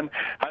 sir? Ben,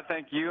 I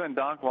think you and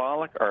Doc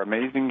Wallach are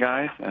amazing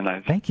guys, and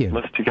I Thank you.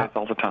 listen to you guys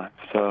all the time.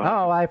 So.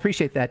 I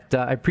appreciate that.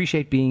 I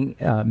appreciate being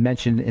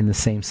mentioned in the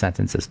same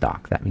sentence as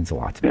Doc. That means a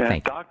lot to me. Yeah,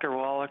 Thank you. Dr.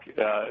 Wallach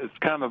is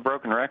kind of a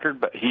broken record,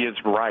 but he is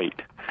right.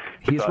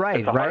 He's right,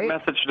 it's a right?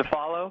 hard message to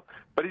follow,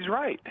 but he's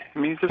right. I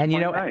mean, he's just and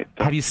right.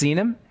 Have you seen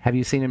him? Have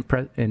you seen him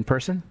in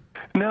person?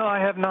 No, I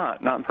have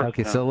not. Not in person.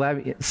 Okay,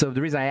 no. so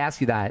the reason I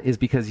ask you that is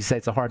because you say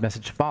it's a hard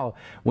message to follow.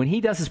 When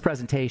he does his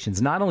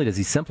presentations, not only does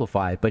he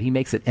simplify it, but he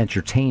makes it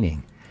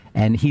entertaining.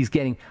 And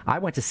I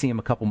went to see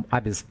him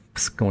I've been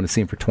going to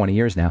see him for 20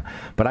 years now,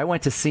 but I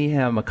went to see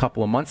him a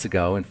couple of months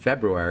ago in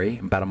February,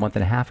 about a month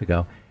and a half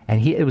ago,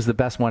 and it was the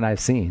best one I've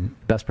seen,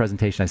 best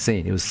presentation I've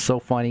seen. It was so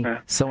funny,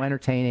 so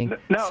entertaining,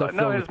 so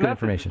filled with good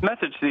information.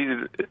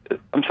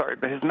 I'm sorry,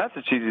 but his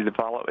message is easy to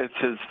follow. It's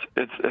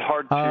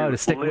hard to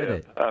stick live. with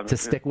it. To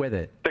stick with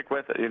it. Stick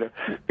with it,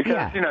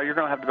 because you're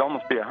going to have to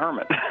almost be a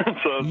hermit.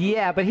 So.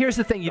 Yeah, but here's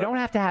the thing: you don't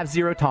have to have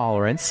zero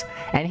tolerance,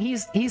 and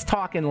he's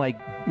talking like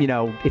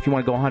if you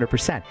want to go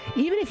 100%,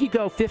 even if you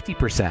go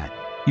 50%.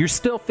 You're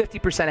still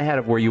 50% ahead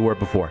of where you were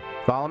before.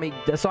 Follow me?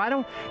 So I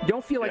don't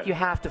feel like you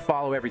have to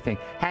follow everything.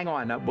 Hang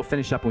on. We'll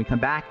finish up when we come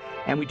back.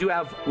 And we do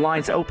have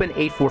lines open.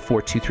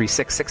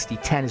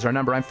 844-236-6010 is our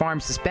number. I'm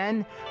Pharmacist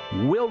Ben.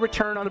 We'll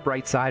return on the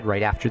bright side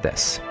right after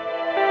this.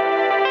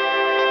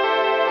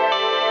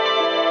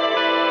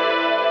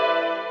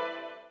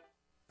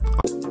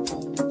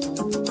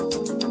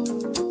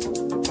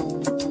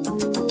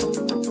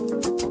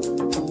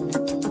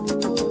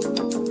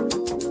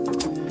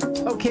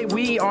 Okay,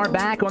 we are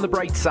back on the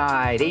bright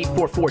side.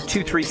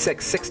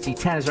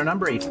 844-236-6010 is our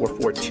number.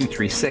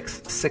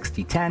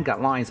 844-236-6010.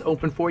 Got lines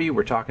open for you.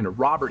 We're talking to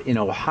Robert in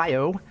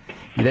Ohio.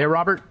 You there,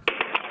 Robert?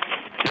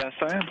 Yes,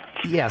 I am.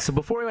 Yeah, so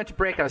before we went to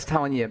break, I was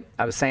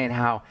saying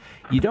how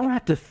you don't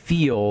have to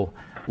feel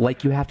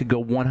like you have to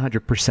go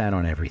 100%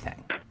 on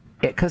everything.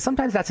 Because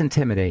sometimes that's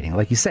intimidating.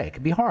 Like you say, it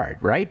can be hard,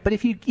 right? But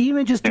if you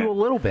even just do a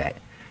little bit,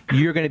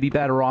 you're going to be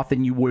better off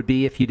than you would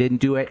be if you didn't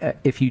do it.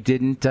 If you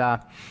didn't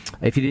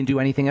do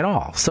anything at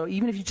all. So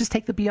even if you just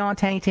take the Beyond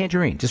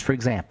Tangerine, just for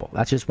example,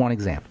 that's just one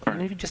example.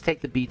 Even if you just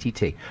take the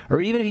BTT, or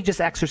even if you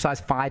just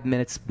exercise 5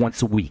 minutes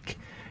once a week,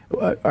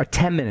 or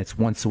 10 minutes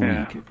once a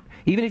week.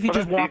 Even if you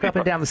just walk up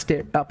and down the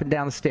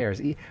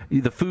stairs.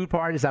 The food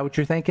part, is that what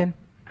you're thinking?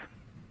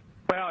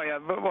 Well, yeah.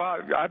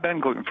 I've been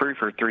gluten-free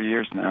for 3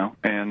 years now,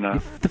 and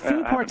the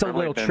food part's a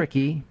little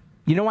tricky.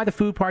 You know why the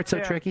food part's so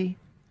tricky?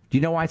 Do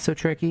you know why it's so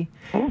tricky?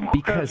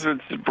 Because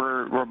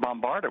we're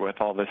bombarded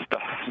with all this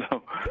stuff.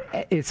 So.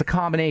 It's a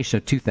combination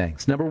of two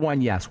things. Number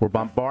one, yes, we're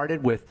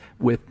bombarded with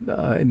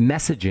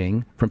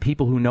messaging from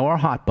people who know our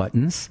hot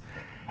buttons,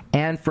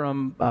 and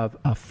from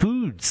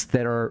foods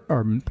that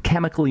are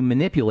chemically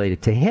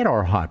manipulated to hit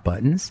our hot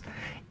buttons.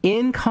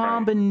 In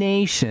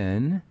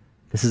combination,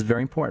 this is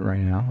very important right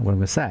now, what I'm going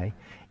to say,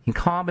 in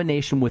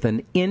combination with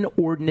an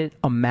inordinate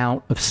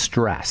amount of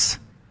stress,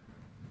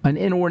 an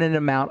inordinate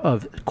amount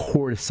of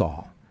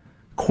cortisol.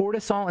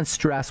 Cortisol and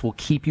stress will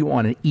keep you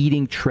on an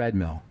eating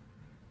treadmill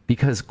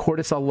because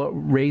cortisol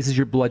raises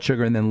your blood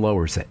sugar and then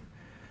lowers it.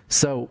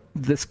 So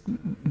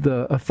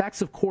the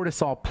effects of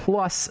cortisol,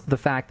 plus the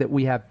fact that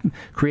we have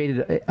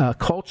created a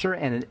culture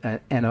and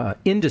an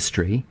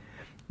industry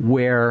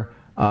where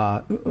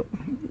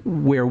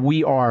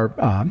we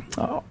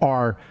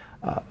our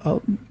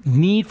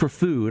need for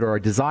food, or our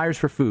desires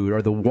for food,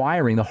 or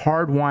the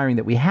hard wiring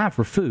that we have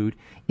for food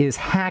is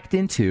hacked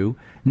into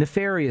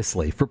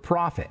nefariously for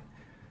profit.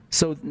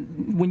 So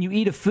when you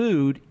eat a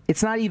food,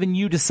 it's not even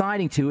you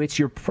deciding to. It's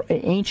your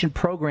ancient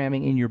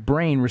programming in your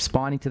brain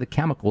responding to the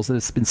chemicals that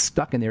has been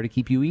stuck in there to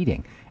keep you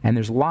eating. And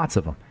there's lots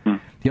of them.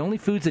 The only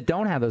foods that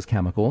don't have those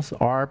chemicals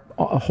are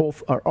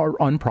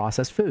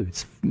unprocessed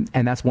foods.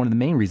 And that's one of the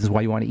main reasons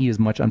why you want to eat as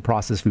much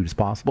unprocessed food as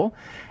possible.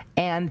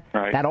 And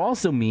that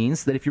also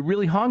means that if you're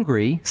really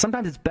hungry,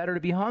 sometimes it's better to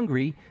be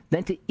hungry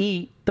than to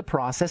eat the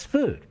processed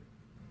food.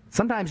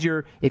 Sometimes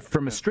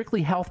from a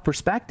strictly health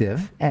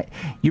perspective,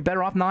 you're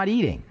better off not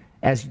eating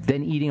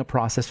than eating a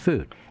processed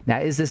food. Now,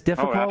 is this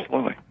difficult? Oh,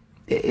 absolutely.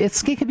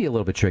 It can be a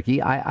little bit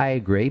tricky. I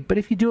agree. But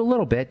if you do a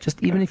little bit,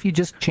 even if you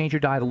just change your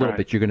diet a little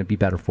bit, you're going to be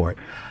better for it.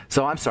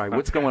 So I'm sorry.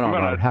 What's going on?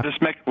 I'm going to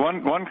just make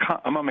I'm going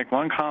to make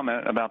one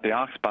comment about the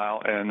ox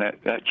bile, and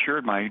that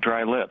cured my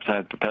dry lips. I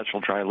had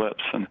perpetual dry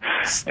lips, and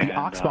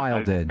ox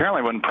bile did.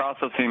 Apparently, wasn't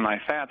processing my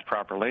fats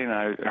properly, and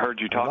I heard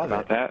you talk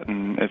about that,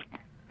 and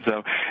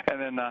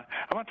then I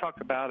want to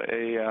talk about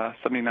a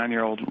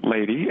 79-year-old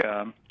lady.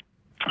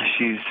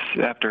 She's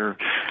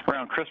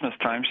around Christmas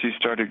time, she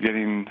started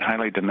getting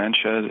highly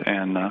dementia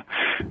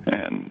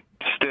and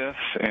stiff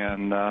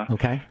and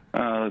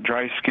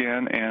dry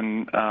skin,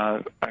 and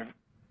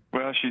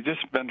she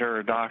just been to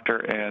her doctor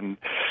and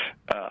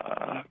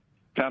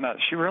found out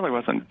she really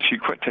wasn't. She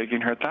quit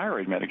taking her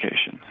thyroid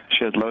medication.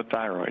 She had low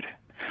thyroid.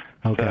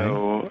 Okay.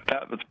 So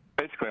that was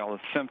basically all the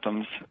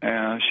symptoms.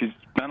 She's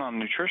been on a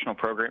nutritional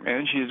program,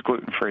 and she's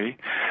gluten-free.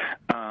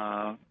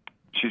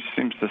 She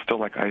seems to still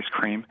like ice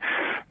cream,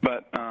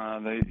 but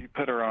they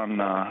put her on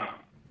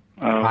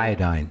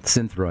iodine,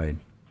 Synthroid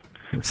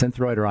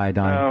or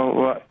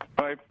iodine.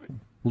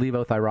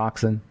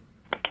 Levothyroxine.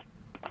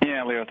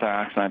 Yeah,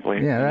 levothyroxine, I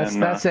believe. Yeah,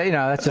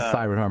 that's just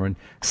thyroid hormone.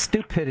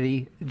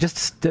 Stupidity.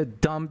 Just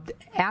dumb.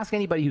 Ask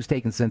anybody who's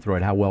taken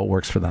Synthroid how well it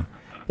works for them.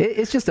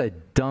 It's just a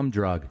dumb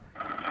drug.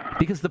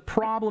 Because the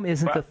problem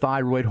isn't the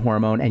thyroid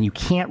hormone, and you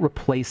can't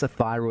replace a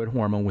thyroid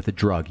hormone with a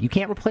drug. You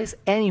can't replace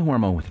any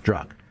hormone with a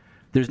drug.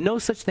 There's no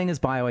such thing as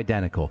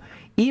bioidentical.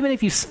 Even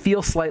if you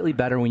feel slightly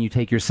better when you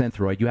take your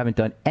Synthroid, you haven't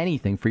done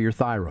anything for your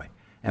thyroid.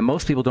 And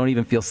most people don't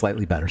even feel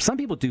slightly better. Some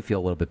people do feel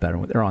a little bit better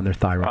when they're on their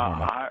thyroid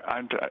hormone.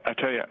 I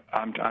tell you,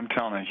 I'm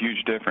telling a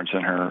huge difference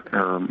in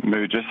her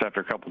mood. Just after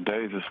a couple of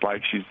days, it's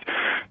like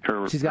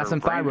she's got some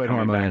thyroid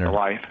hormone in her.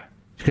 Life.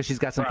 Because she's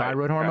got some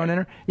thyroid hormone in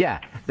her. Yeah,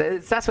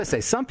 that's what I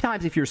say.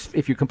 Sometimes if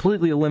you're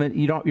completely eliminated,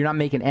 you're not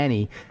making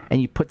any, and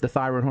you put the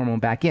thyroid hormone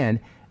back in,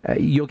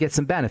 you'll get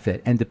some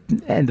benefit. And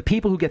the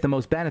people who get the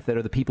most benefit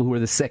are the people who are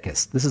the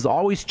sickest. This is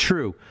always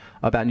true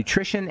about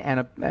nutrition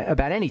and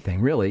about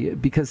anything, really,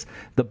 because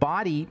the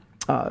body,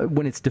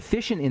 when it's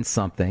deficient in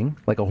something,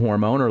 like a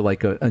hormone or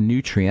like a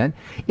nutrient,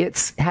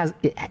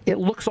 it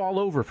looks all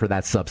over for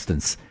that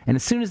substance. And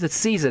as soon as it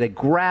sees it, it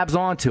grabs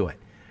onto it.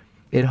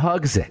 It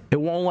hugs it. It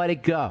won't let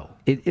it go.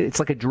 It's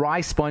like a dry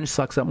sponge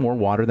sucks up more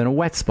water than a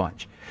wet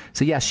sponge.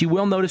 So, yes, she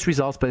will notice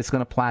results, but it's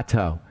going to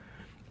plateau.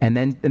 And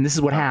this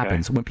is what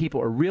happens. When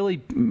people are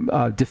really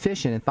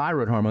deficient in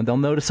thyroid hormone, they'll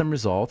notice some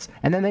results,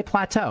 and then they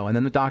plateau, and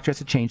then the doctor has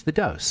to change the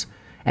dose.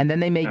 And then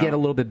they may get a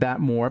little bit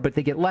more, but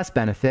they get less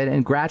benefit,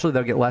 and gradually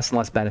they'll get less and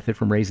less benefit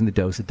from raising the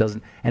dose. It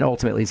doesn't, and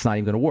ultimately it's not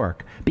even going to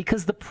work.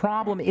 Because the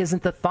problem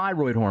isn't the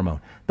thyroid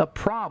hormone. The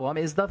problem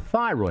is the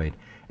thyroid.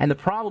 And the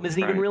problem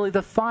isn't even really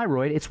the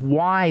thyroid. It's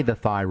why the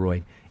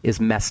thyroid is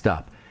messed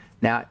up.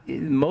 Now,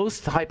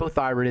 most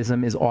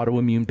hypothyroidism is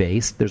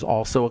autoimmune-based. There's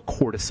also a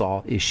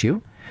cortisol issue,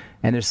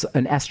 and there's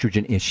an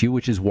estrogen issue,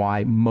 which is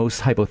why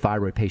most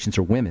hypothyroid patients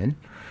are women.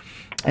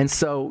 And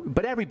so,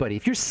 but everybody,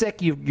 if you're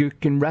sick, you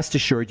can rest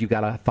assured you've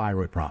got a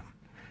thyroid problem.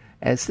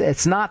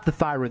 It's not the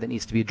thyroid that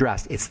needs to be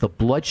addressed. It's the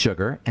blood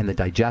sugar and the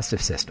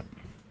digestive system.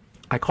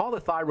 I call the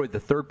thyroid the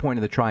third point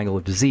of the triangle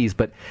of disease,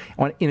 but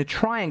in a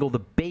triangle, the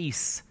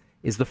base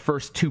is the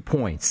first 2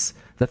 points.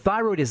 The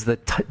thyroid is the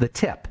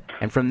tip,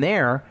 and from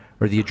there,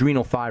 or the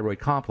adrenal thyroid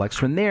complex,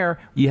 from there,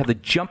 you have the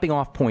jumping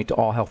off point to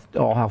all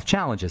health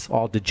challenges,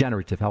 all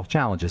degenerative health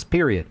challenges,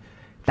 period.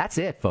 That's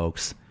it,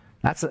 folks.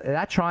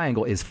 That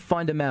triangle is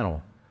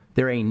fundamental.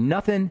 There ain't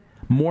nothing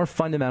more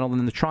fundamental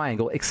than the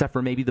triangle, except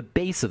for maybe the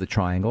base of the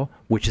triangle,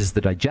 which is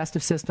the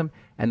digestive system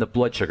and the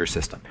blood sugar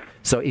system.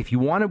 So if you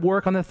want to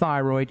work on the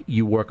thyroid,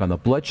 you work on the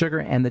blood sugar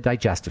and the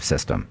digestive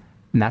system,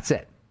 and that's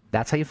it.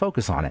 That's how you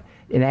focus on it.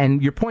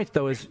 And your point,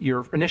 though, is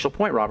your initial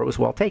point, Robert, was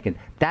well taken.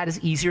 That is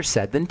easier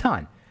said than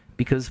done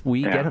because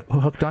we get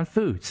hooked on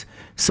foods.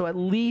 So at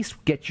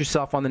least get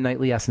yourself on the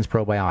Nightly Essence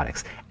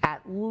probiotics.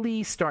 At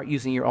least start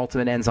using your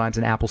ultimate enzymes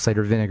and apple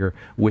cider vinegar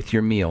with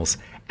your meals.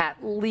 At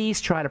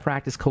least try to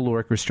practice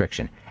caloric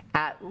restriction.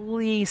 At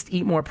least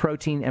eat more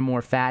protein and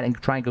more fat and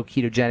try and go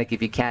ketogenic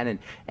if you can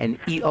and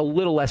eat a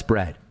little less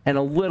bread and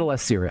a little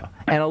less cereal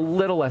and a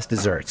little less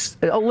desserts.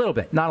 A little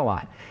bit, not a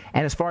lot.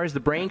 And as far as the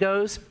brain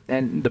goes,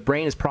 and the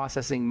brain is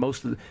processing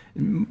most of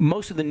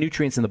the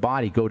nutrients in the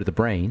body go to the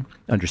brain,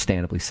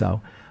 understandably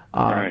so.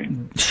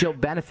 She'll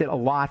benefit a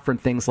lot from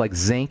things like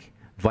zinc,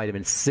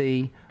 vitamin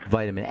C,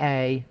 vitamin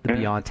A, the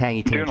Beyond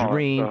Tangy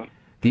Tangerine,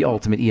 the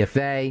Ultimate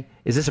EFA.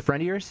 Is this a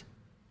friend of yours?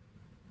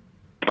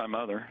 My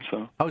mother.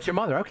 So. Oh, it's your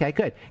mother. Okay,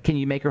 good. Can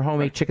you make her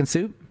homemade chicken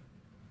soup?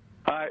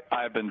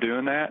 I've been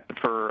doing that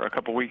for a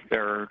couple weeks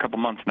or a couple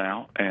months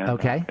now, and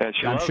okay,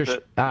 she loves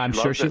it. I'm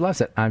sure she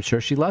loves it. I'm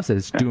sure she loves it.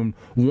 It's doing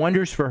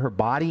wonders for her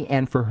body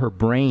and for her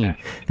brain. Yeah.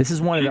 This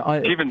is one of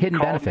the hidden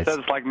benefits. She says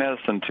it's like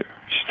medicine too.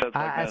 She says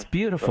like that's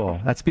beautiful.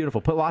 So. That's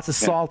beautiful. Put lots of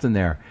salt in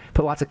there.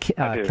 Put lots of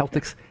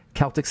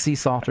Celtic sea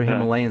salt or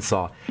Himalayan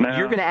salt. No,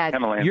 you're going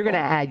to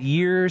add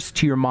years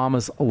to your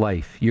mama's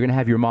life. You're going to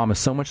have your mama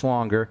so much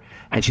longer,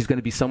 and she's going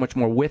to be so much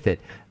more with it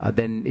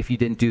than if you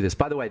didn't do this.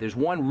 By the way, there's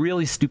one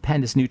really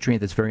stupendous nutrient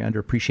that's very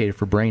underappreciated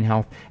for brain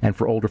health and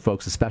for older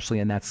folks especially,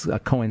 and that's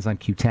coenzyme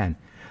Q10.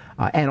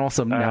 And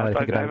also, now that I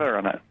think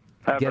about it.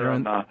 I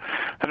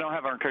don't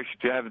have her on coach.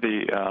 Do you have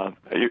the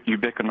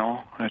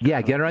ubiquinol?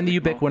 Yeah, get her on the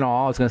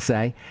ubiquinol, I was going to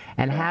say,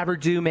 and have her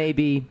do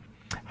maybe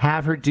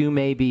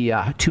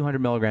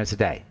 200 milligrams a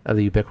day of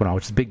the ubiquinol,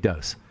 which is a big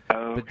dose. Oh,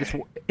 okay.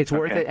 But it's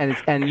worth it,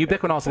 and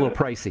ubiquinol is a little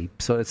pricey,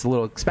 so it's a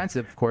little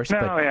expensive, of course.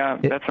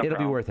 It'll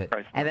be worth it.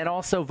 And then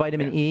also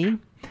vitamin E.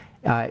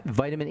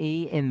 Vitamin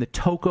E in the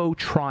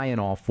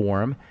tocotrienol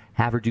form.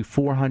 Have her do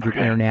 400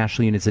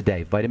 international units a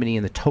day. Vitamin E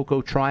in the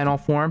tocotrienol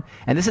form.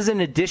 And this is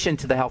in addition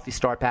to the Healthy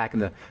Start Pack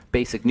and the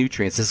basic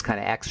nutrients. This is kind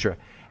of extra.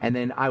 And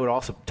then I would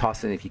also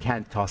toss in, if you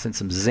can,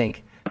 some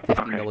zinc.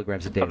 50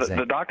 milligrams a day of zinc.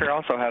 The doctor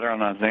also had her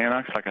on a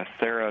Xanax, like a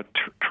Triline.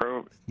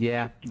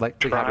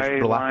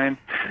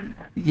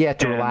 Yeah,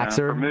 to relax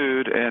her. For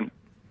mood, and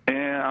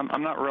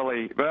I'm not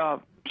really,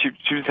 well,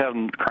 she was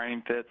having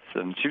crying fits,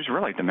 and she was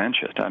really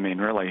dementia. I mean,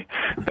 really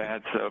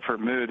bad. So for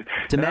mood,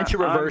 dementia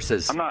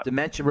reverses.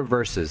 Dementia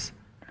reverses.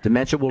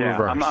 Dementia will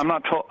reverse. I'm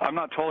not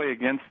totally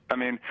against. I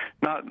mean,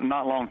 not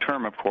long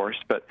term, of course,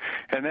 but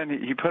and then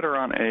he put her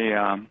on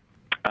a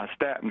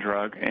statin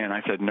drug, and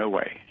I said, no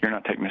way, you're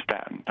not taking a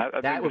statin.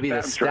 That would be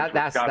that's got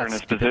her in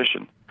this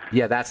position.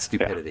 Yeah, that's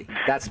stupidity. Yeah.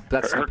 That's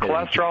her stupidity.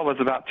 cholesterol was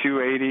about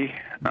 280.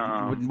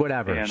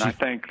 Whatever. And I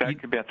think that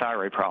could be a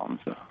thyroid problem.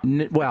 So.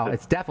 Well,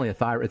 it's definitely a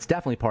thyroid. It's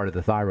definitely part of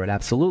the thyroid,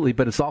 absolutely,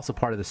 but it's also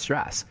part of the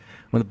stress.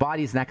 When the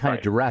body's in that kind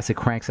of duress, it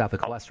cranks out the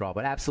cholesterol.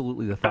 But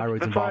absolutely, the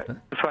thyroid's involved.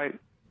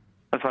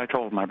 That's what I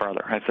told my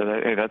brother. I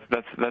said, "Hey, that's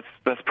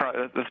part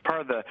of the.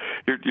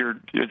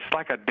 It's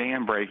like a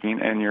dam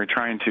breaking, and you're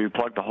trying to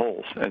plug the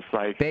holes. It's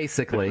like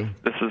basically,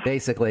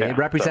 it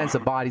represents the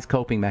body's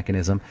coping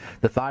mechanism.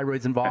 The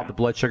thyroid's involved, the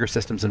blood sugar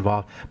system's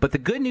involved. But the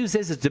good news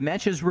is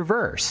dementia's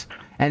reverse,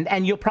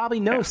 and you'll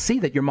probably see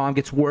that your mom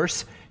gets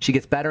worse, she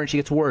gets better, and she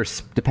gets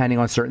worse depending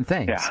on certain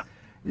things. Yeah.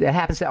 It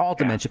happens to all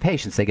dementia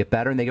patients. They get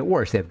better and they get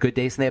worse. They have good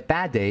days and they have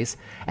bad days,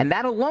 and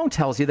that alone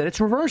tells you that it's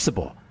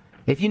reversible.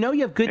 If you know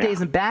you have good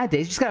days and bad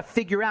days, you just got to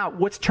figure out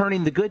what's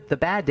turning the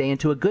bad day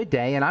into a good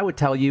day. And I would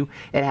tell you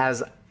it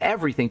has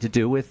everything to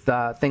do with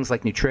things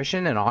like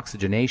nutrition and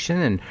oxygenation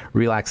and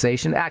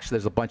relaxation. Actually,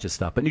 there's a bunch of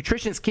stuff. But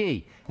nutrition is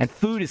key, and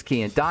food is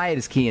key, and diet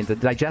is key, and the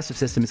digestive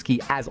system is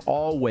key, as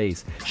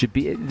always.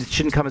 It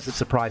shouldn't come as a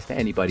surprise to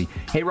anybody.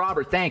 Hey,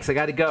 Robert, thanks. I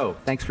got to go.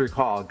 Thanks for your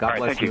call. God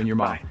bless you and your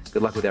mom. Bye.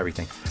 Good luck with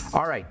everything.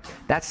 All right.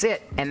 That's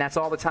it. And that's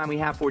all the time we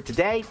have for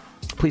today.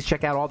 Please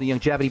check out all the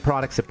longevity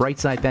products at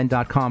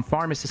brightsideben.com,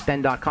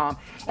 pharmacistben.com,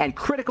 and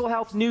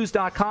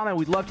criticalhealthnews.com. And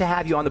we'd love to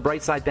have you on the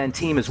Brightside Ben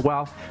team as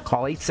well.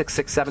 Call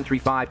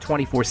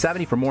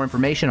 866-735-2470 for more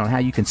information on how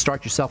you can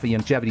start yourself a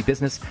longevity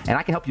business. And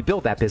I can help you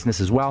build that business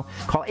as well.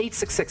 Call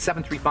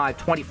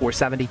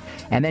 866-735-2470.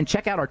 And then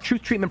check out our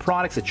Truth Treatment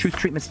products at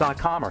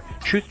truthtreatments.com, our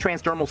Truth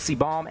Transdermal C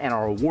Balm, and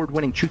our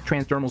award-winning Truth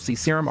Transdermal C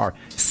Serum, our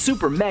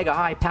super mega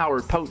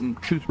high-powered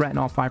potent Truth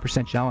Retinol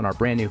 5% gel, and our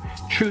brand new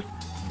Truth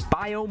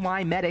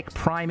Biomimetic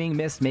Priming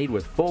Mist made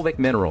with fulvic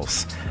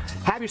minerals.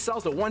 Have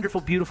yourselves a wonderful,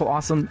 beautiful,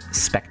 awesome,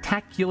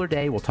 spectacular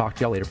day. We'll talk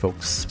to y'all later,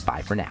 folks.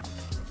 Bye for now.